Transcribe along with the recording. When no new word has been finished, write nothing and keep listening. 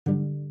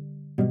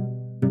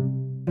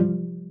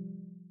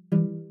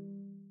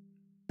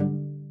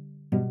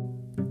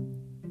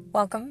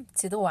Welcome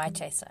to The Why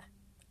Chaser,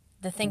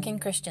 the Thinking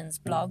Christians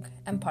blog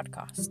and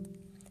podcast.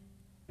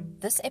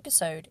 This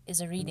episode is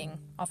a reading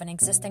of an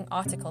existing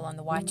article on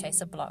the Why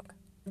Chaser blog.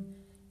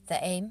 The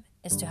aim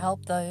is to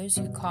help those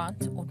who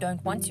can't or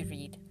don't want to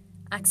read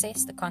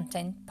access the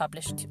content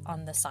published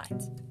on the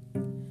site.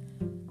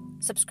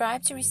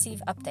 Subscribe to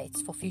receive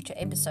updates for future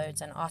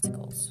episodes and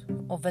articles,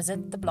 or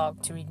visit the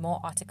blog to read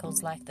more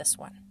articles like this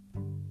one.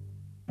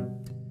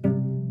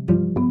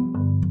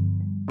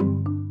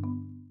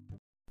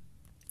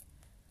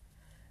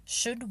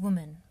 Should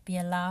women be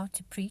allowed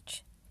to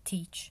preach,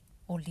 teach,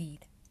 or lead?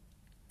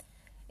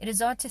 It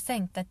is odd to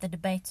think that the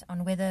debate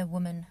on whether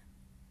women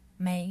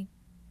may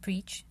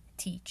preach,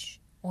 teach,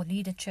 or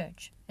lead a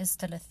church is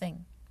still a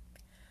thing.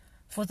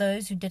 For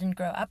those who didn't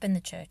grow up in the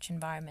church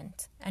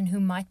environment and who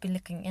might be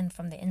looking in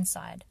from the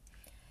inside,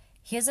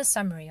 here's a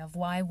summary of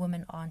why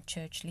women aren't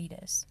church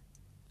leaders.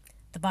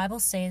 The Bible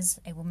says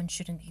a woman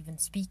shouldn't even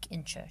speak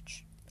in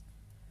church.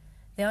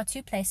 There are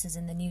two places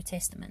in the New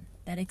Testament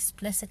that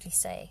explicitly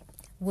say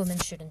women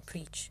shouldn't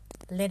preach,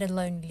 let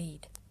alone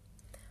lead.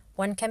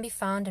 One can be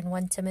found in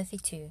 1 Timothy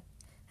 2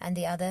 and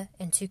the other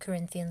in 2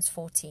 Corinthians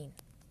 14.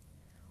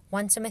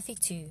 1 Timothy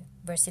 2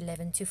 verse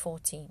 11 to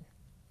 14.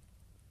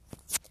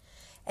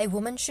 A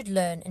woman should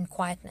learn in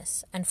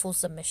quietness and full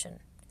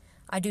submission.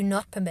 I do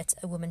not permit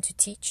a woman to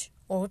teach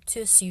or to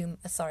assume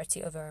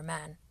authority over a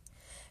man.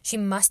 She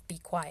must be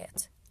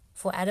quiet,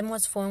 for Adam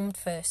was formed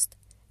first,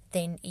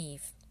 then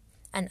Eve,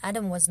 and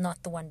Adam was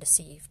not the one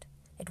deceived.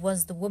 It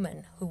was the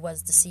woman who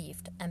was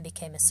deceived and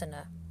became a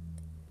sinner.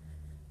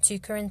 2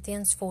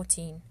 Corinthians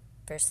 14,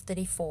 verse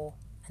 34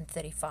 and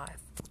 35.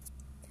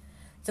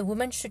 The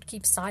woman should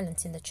keep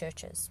silent in the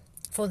churches,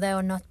 for they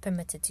are not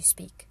permitted to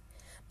speak,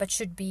 but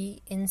should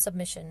be in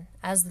submission,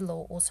 as the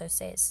law also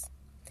says.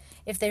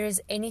 If there is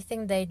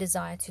anything they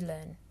desire to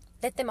learn,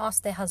 let them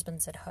ask their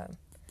husbands at home,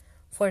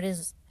 for it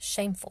is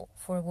shameful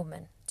for a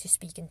woman to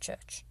speak in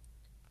church.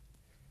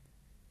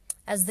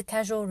 As the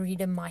casual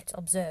reader might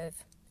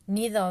observe,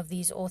 neither of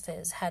these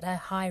authors had a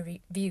high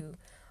view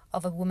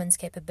of a woman's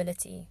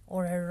capability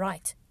or her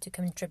right to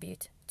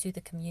contribute to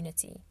the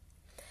community.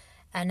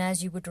 And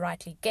as you would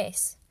rightly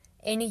guess,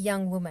 any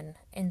young woman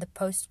in the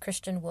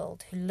post-Christian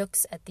world who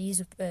looks at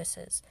these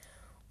verses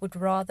would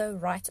rather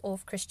write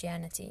off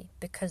Christianity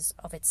because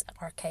of its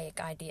archaic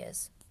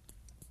ideas.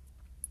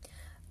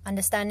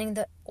 Understanding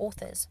the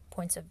author's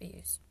points of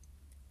views.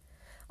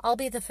 I'll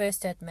be the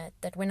first to admit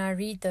that when I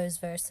read those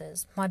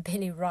verses, my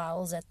belly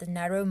riles at the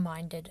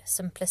narrow-minded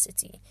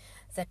simplicity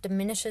that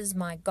diminishes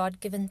my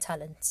God-given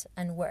talents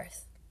and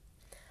worth.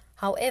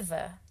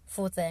 However,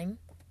 for them,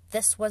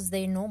 this was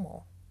their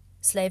normal.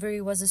 Slavery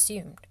was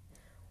assumed.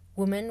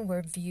 Women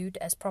were viewed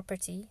as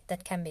property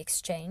that can be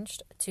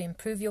exchanged to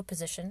improve your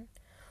position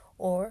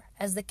or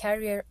as the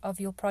carrier of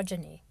your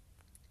progeny.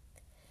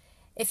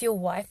 If your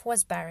wife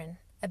was barren,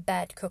 a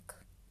bad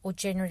cook, or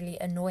generally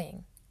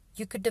annoying,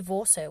 you could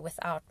divorce her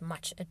without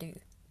much ado.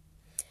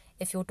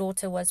 If your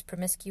daughter was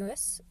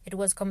promiscuous, it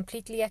was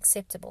completely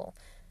acceptable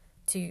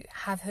to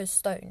have her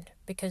stoned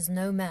because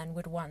no man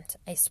would want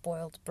a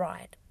spoiled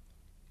bride.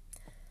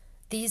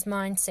 These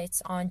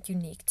mindsets aren't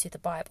unique to the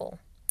Bible,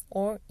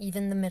 or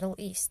even the Middle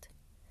East.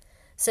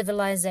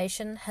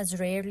 Civilization has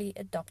rarely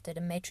adopted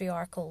a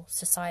matriarchal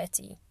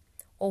society,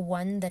 or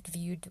one that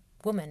viewed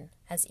women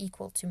as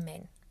equal to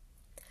men.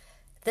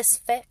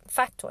 This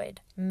factoid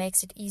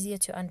makes it easier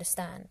to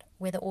understand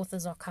where the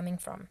authors are coming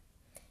from,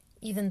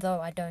 even though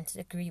I don't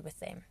agree with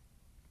them.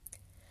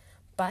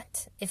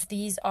 But if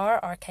these are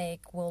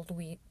archaic world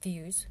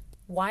views,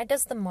 why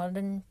does the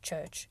modern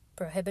church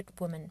prohibit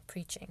women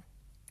preaching?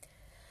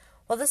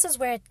 Well, this is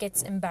where it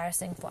gets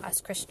embarrassing for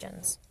us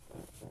Christians.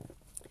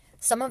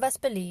 Some of us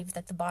believe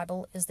that the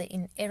Bible is the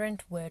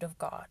inerrant word of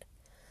God.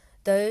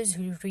 Those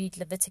who read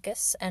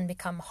Leviticus and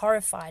become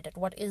horrified at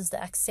what is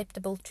the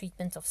acceptable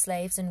treatment of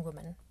slaves and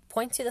women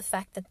point to the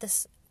fact that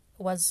this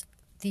was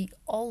the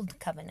Old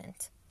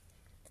Covenant.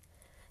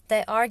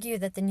 They argue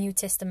that the New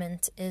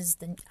Testament is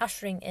the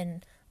ushering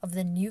in of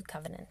the New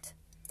Covenant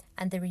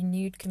and the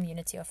renewed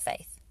community of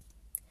faith.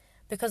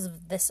 Because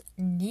of this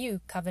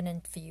New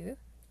Covenant view,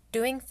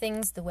 doing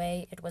things the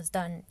way it was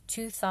done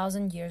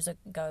 2,000 years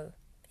ago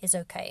is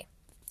okay,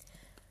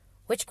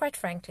 which quite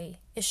frankly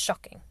is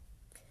shocking.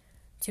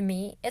 To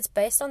me, it's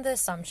based on the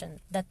assumption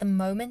that the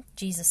moment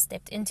Jesus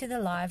stepped into the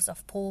lives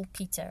of Paul,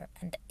 Peter,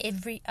 and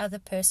every other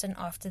person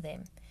after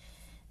them,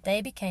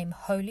 they became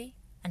holy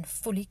and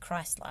fully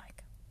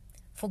Christ-like,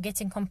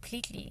 forgetting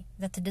completely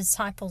that the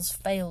disciples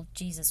failed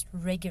Jesus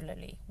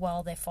regularly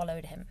while they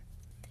followed him.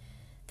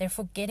 They're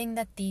forgetting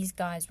that these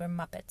guys were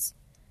Muppets,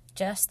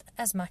 just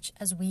as much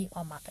as we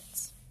are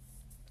Muppets.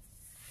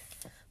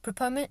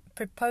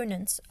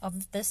 Proponents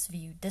of this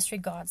view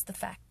disregards the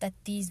fact that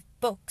these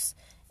books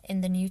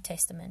in the New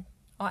Testament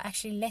are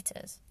actually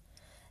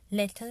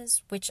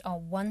letters which are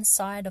one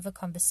side of a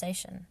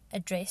conversation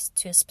addressed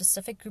to a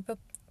specific group of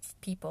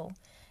people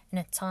in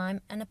a time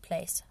and a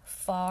place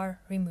far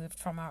removed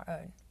from our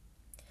own.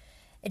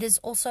 It is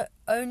also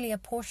only a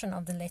portion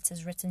of the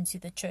letters written to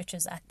the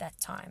churches at that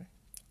time.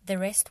 The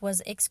rest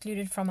was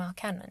excluded from our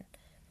canon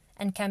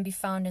and can be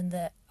found in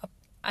the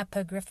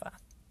Apocrypha.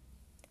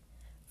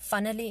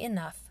 Funnily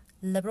enough,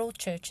 liberal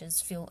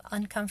churches feel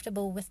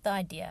uncomfortable with the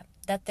idea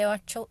that there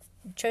are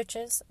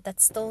churches that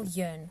still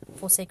yearn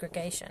for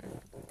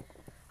segregation.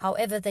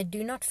 However, they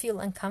do not feel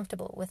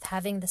uncomfortable with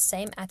having the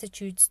same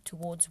attitudes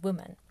towards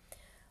women,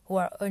 who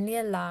are only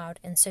allowed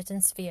in certain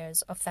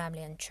spheres of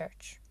family and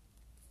church.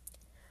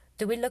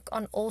 Do we look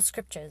on all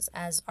scriptures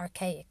as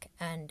archaic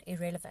and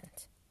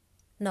irrelevant?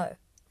 No.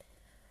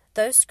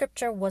 Though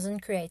scripture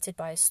wasn't created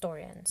by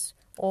historians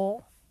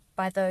or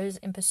by those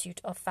in pursuit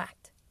of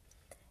fact,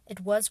 it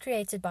was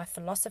created by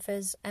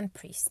philosophers and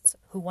priests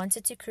who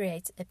wanted to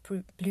create a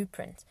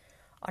blueprint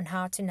on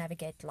how to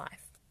navigate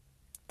life.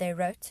 They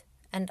wrote,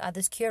 and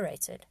others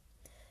curated,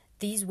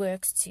 these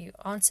works to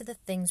answer the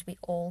things we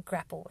all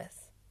grapple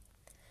with.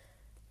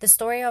 The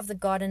story of the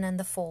garden and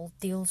the fall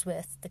deals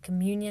with the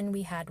communion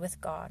we had with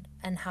God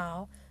and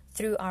how,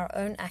 through our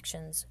own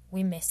actions,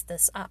 we messed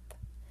this up.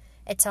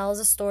 It tells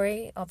a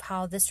story of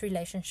how this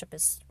relationship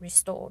is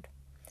restored.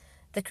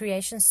 The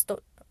creation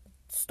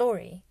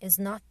story is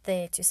not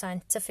there to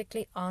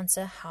scientifically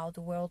answer how the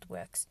world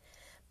works,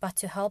 but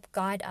to help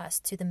guide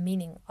us to the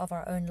meaning of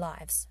our own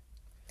lives.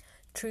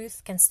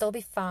 Truth can still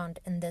be found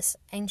in this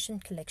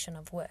ancient collection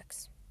of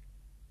works.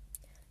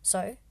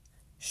 So,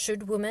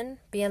 should women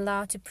be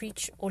allowed to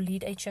preach or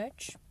lead a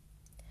church?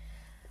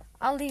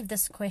 I'll leave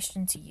this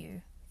question to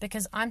you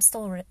because I'm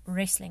still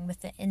wrestling with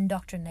the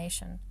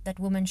indoctrination that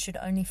women should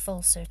only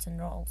fill certain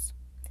roles.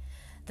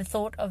 The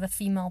thought of a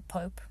female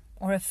pope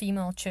or a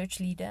female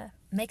church leader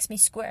makes me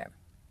squirm.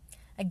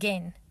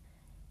 Again,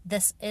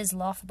 this is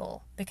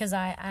laughable because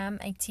I am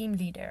a team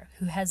leader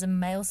who has a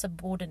male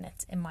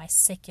subordinate in my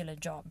secular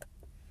job.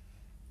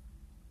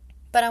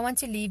 But I want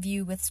to leave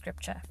you with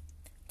scripture.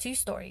 2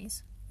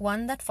 stories,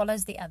 one that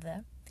follows the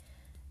other,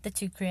 the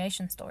 2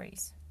 creation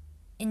stories.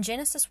 In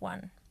Genesis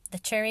 1, the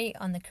cherry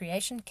on the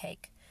creation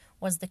cake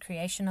was the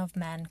creation of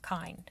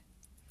mankind.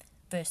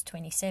 Verse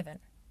 27.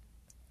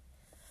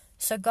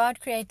 So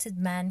God created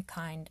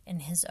mankind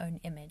in his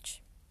own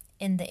image.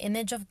 In the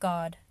image of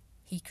God,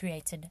 he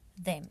created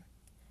them.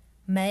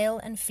 Male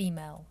and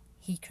female,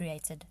 he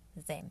created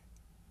them.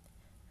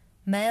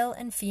 Male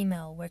and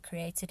female were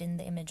created in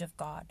the image of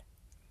God.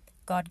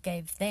 God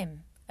gave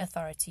them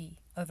authority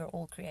over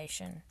all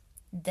creation.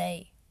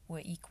 They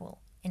were equal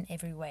in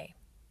every way.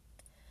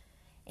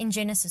 In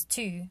Genesis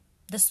 2,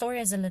 the story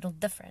is a little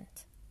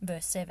different.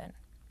 Verse 7.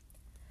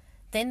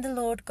 Then the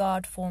Lord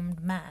God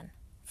formed man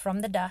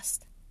from the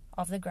dust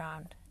of the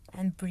ground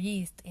and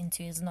breathed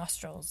into his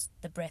nostrils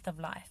the breath of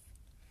life,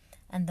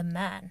 and the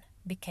man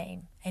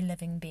became a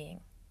living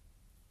being.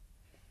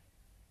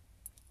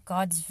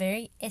 God's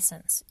very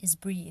essence is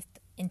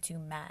breathed into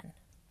man.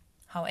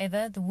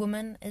 However, the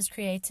woman is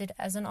created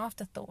as an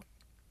afterthought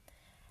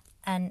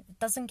and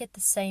doesn't get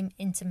the same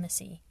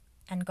intimacy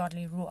and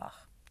godly ruach,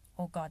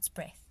 or God's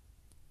breath.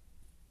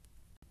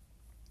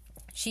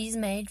 She's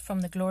made from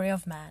the glory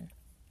of man,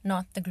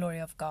 not the glory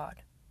of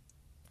God.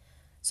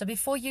 So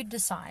before you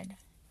decide,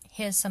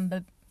 here's some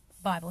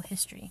Bible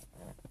history.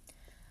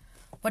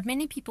 What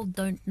many people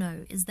don't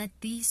know is that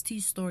these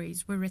 2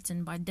 stories were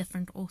written by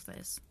different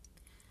authors.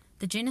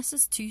 The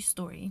Genesis 2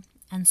 story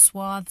and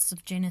swaths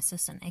of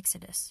Genesis and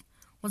Exodus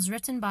was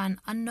written by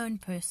an unknown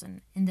person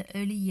in the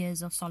early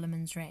years of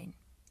Solomon's reign.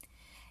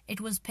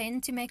 It was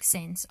penned to make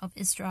sense of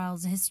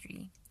Israel's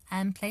history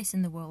and place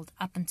in the world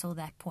up until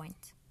that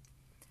point.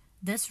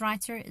 This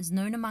writer is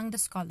known among the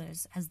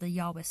scholars as the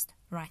Yahwist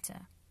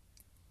writer.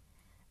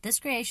 This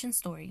creation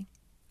story,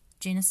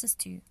 Genesis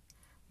 2,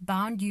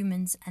 bound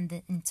humans and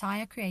the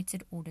entire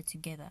created order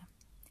together.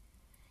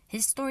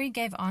 His story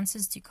gave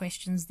answers to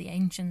questions the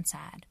ancients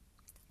had.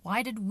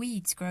 Why did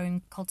weeds grow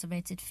in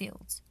cultivated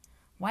fields?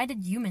 Why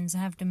did humans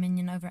have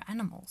dominion over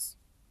animals?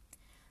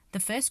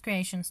 The first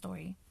creation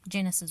story,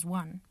 Genesis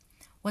 1,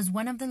 was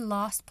one of the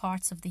last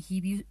parts of the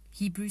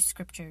Hebrew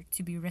scripture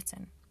to be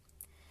written.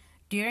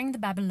 During the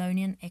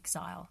Babylonian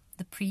exile,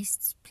 the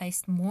priests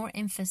placed more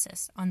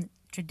emphasis on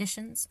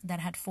traditions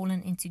that had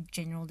fallen into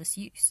general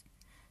disuse,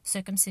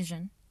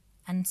 circumcision,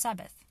 and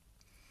Sabbath.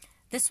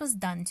 This was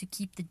done to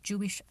keep the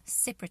Jewish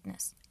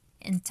separateness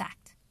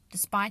intact,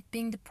 despite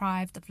being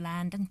deprived of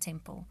land and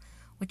temple,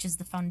 which is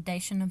the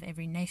foundation of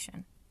every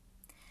nation.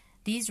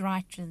 These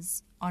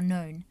writers are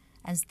known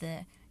as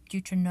the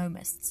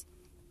Deuteronomists.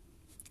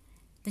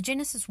 The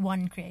Genesis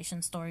 1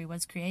 creation story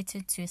was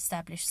created to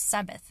establish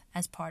Sabbath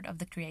as part of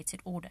the created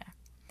order.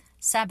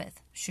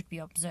 Sabbath should be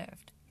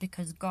observed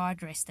because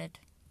God rested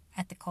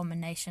at the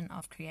culmination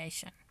of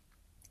creation.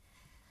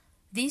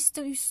 These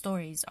 2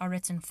 stories are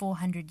written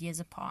 400 years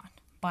apart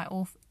by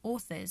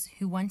authors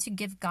who want to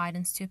give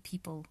guidance to a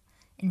people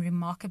in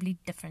remarkably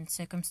different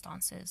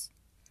circumstances.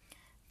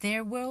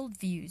 Their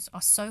worldviews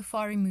are so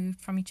far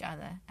removed from each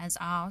other as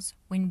ours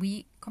when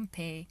we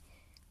compare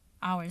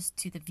ours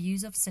to the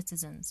views of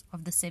citizens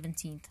of the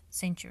 17th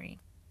century.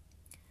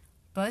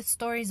 Both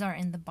stories are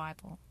in the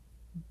Bible.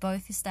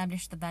 Both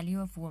establish the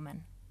value of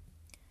woman.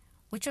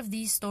 Which of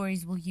these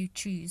stories will you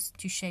choose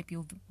to shape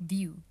your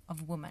view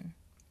of woman?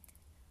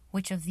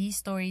 Which of these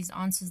stories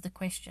answers the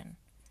question,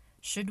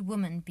 should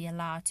women be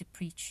allowed to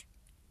preach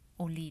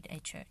or lead a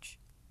church?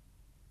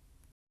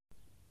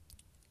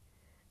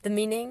 The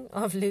meaning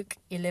of Luke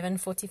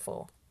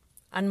 11:44,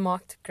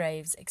 unmarked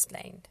graves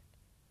explained.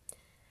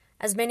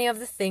 As many of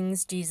the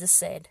things Jesus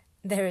said,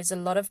 there is a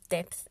lot of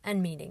depth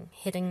and meaning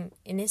hidden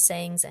in his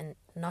sayings and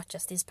not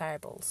just his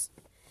parables.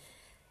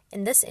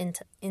 In this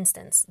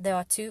instance, there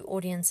are two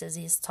audiences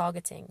he is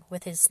targeting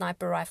with his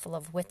sniper rifle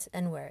of wit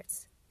and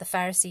words, the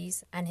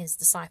Pharisees and his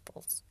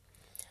disciples.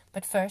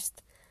 But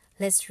first,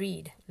 let's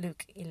read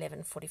Luke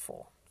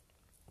 11:44.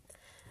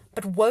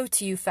 But woe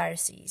to you,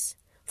 Pharisees,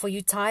 for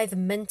you tithe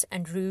mint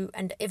and rue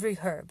and every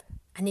herb,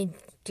 and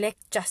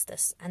neglect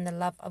justice and the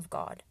love of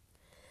God.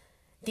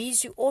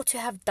 These you ought to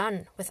have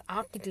done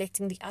without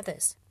neglecting the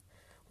others.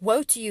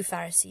 Woe to you,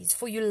 Pharisees,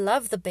 for you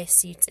love the best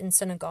seats in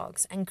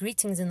synagogues and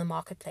greetings in the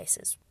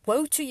marketplaces.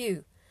 Woe to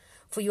you,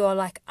 for you are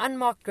like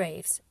unmarked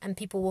graves, and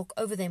people walk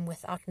over them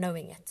without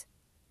knowing it.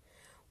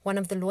 One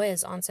of the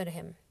lawyers answered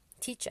him,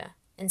 Teacher,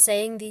 in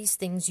saying these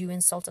things you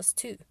insult us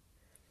too.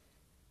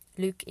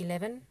 Luke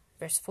 11,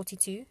 verse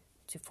 42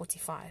 to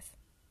 45.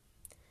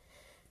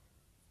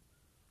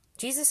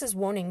 Jesus'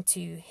 warning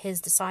to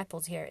his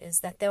disciples here is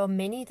that there are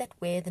many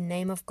that wear the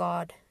name of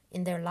God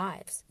in their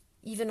lives,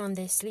 even on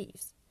their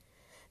sleeves.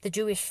 The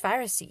Jewish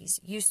Pharisees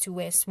used to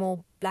wear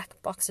small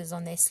black boxes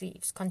on their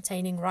sleeves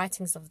containing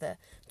writings of the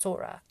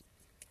Torah,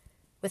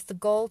 with the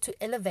goal to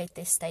elevate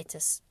their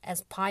status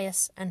as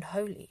pious and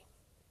holy.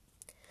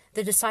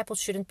 The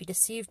disciples shouldn't be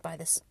deceived by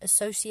this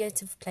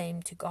associative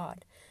claim to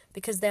God,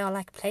 because they are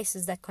like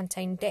places that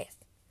contain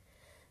death.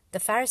 The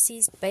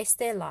Pharisees based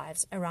their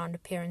lives around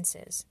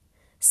appearances,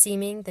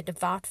 seeming the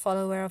devout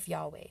follower of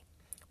Yahweh,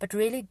 but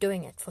really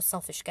doing it for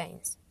selfish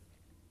gains.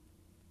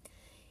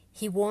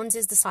 He warns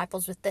his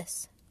disciples with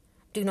this,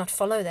 do not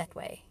follow that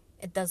way,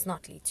 it does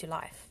not lead to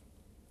life.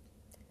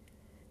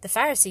 The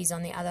Pharisees,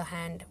 on the other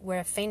hand, were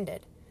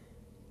offended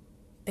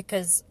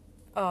because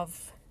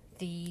of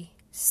the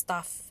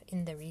stuff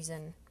in the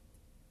reason.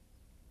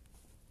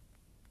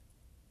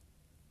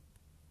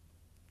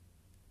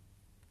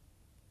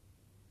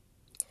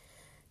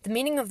 The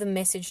meaning of the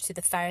message to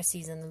the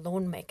Pharisees and the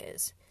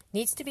lawmakers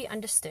needs to be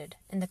understood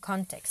in the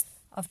context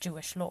of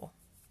Jewish law.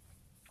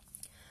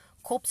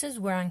 Corpses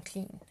were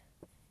unclean.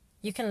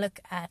 You can look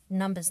at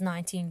Numbers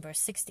 19, verse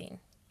 16.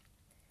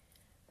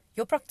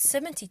 Your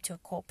proximity to a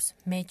corpse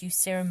made you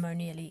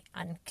ceremonially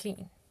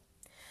unclean.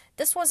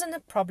 This wasn't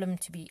a problem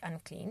to be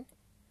unclean.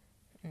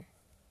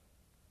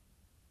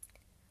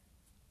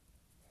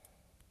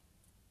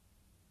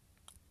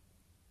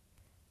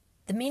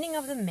 The meaning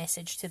of the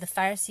message to the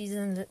Pharisees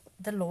and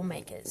the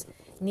lawmakers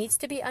needs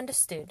to be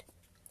understood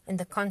in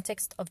the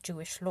context of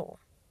Jewish law.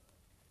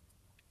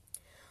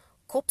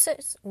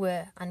 Corpses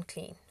were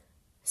unclean.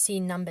 See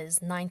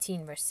Numbers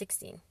 19, verse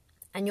 16.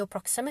 And your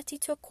proximity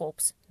to a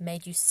corpse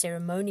made you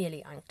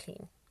ceremonially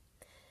unclean.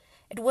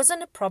 It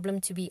wasn't a problem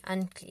to be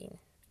unclean.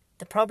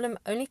 The problem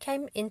only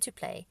came into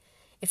play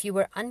if you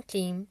were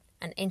unclean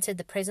and entered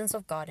the presence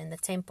of God in the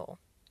temple.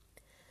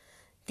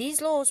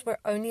 These laws were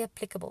only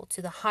applicable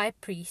to the high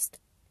priest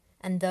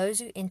and those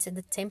who entered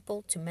the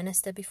temple to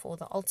minister before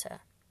the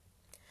altar.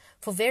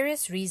 For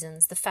various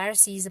reasons, the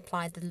Pharisees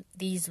applied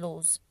these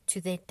laws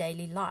to their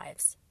daily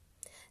lives.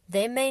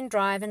 Their main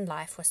drive in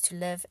life was to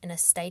live in a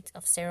state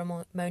of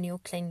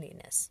ceremonial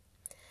cleanliness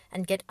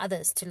and get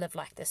others to live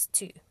like this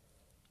too.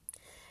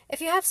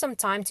 If you have some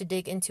time to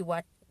dig into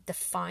what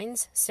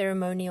defines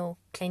ceremonial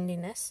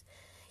cleanliness,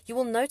 you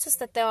will notice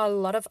that there are a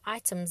lot of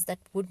items that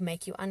would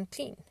make you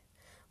unclean.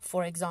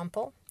 For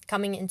example,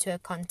 coming into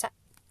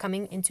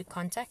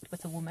contact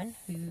with a woman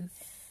who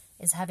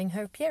is having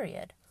her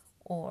period,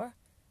 or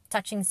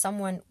touching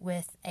someone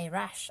with a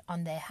rash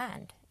on their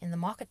hand in the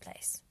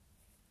marketplace.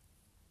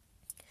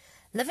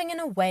 Living in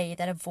a way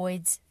that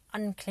avoids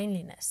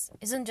uncleanliness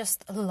isn't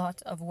just a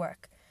lot of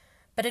work,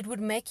 but it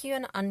would make you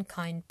an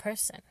unkind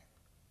person.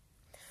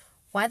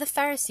 Why the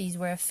Pharisees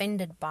were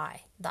offended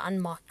by the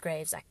unmarked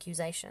graves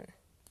accusation?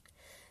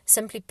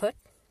 Simply put,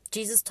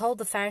 Jesus told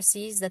the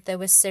Pharisees that they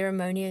were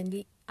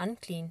ceremonially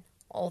unclean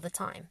all the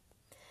time.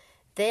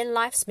 Their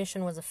life's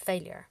mission was a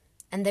failure,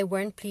 and they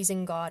weren't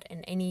pleasing God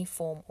in any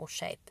form or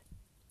shape.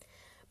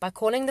 By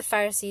calling the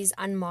Pharisees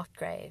unmarked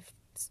graves,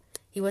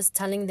 he was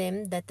telling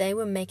them that they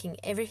were making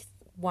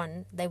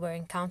everyone they were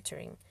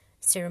encountering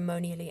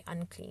ceremonially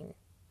unclean.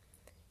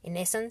 In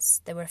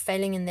essence, they were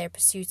failing in their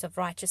pursuit of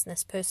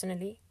righteousness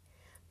personally,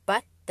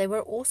 but they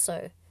were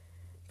also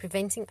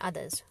preventing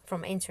others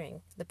from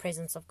entering the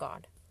presence of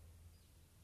God.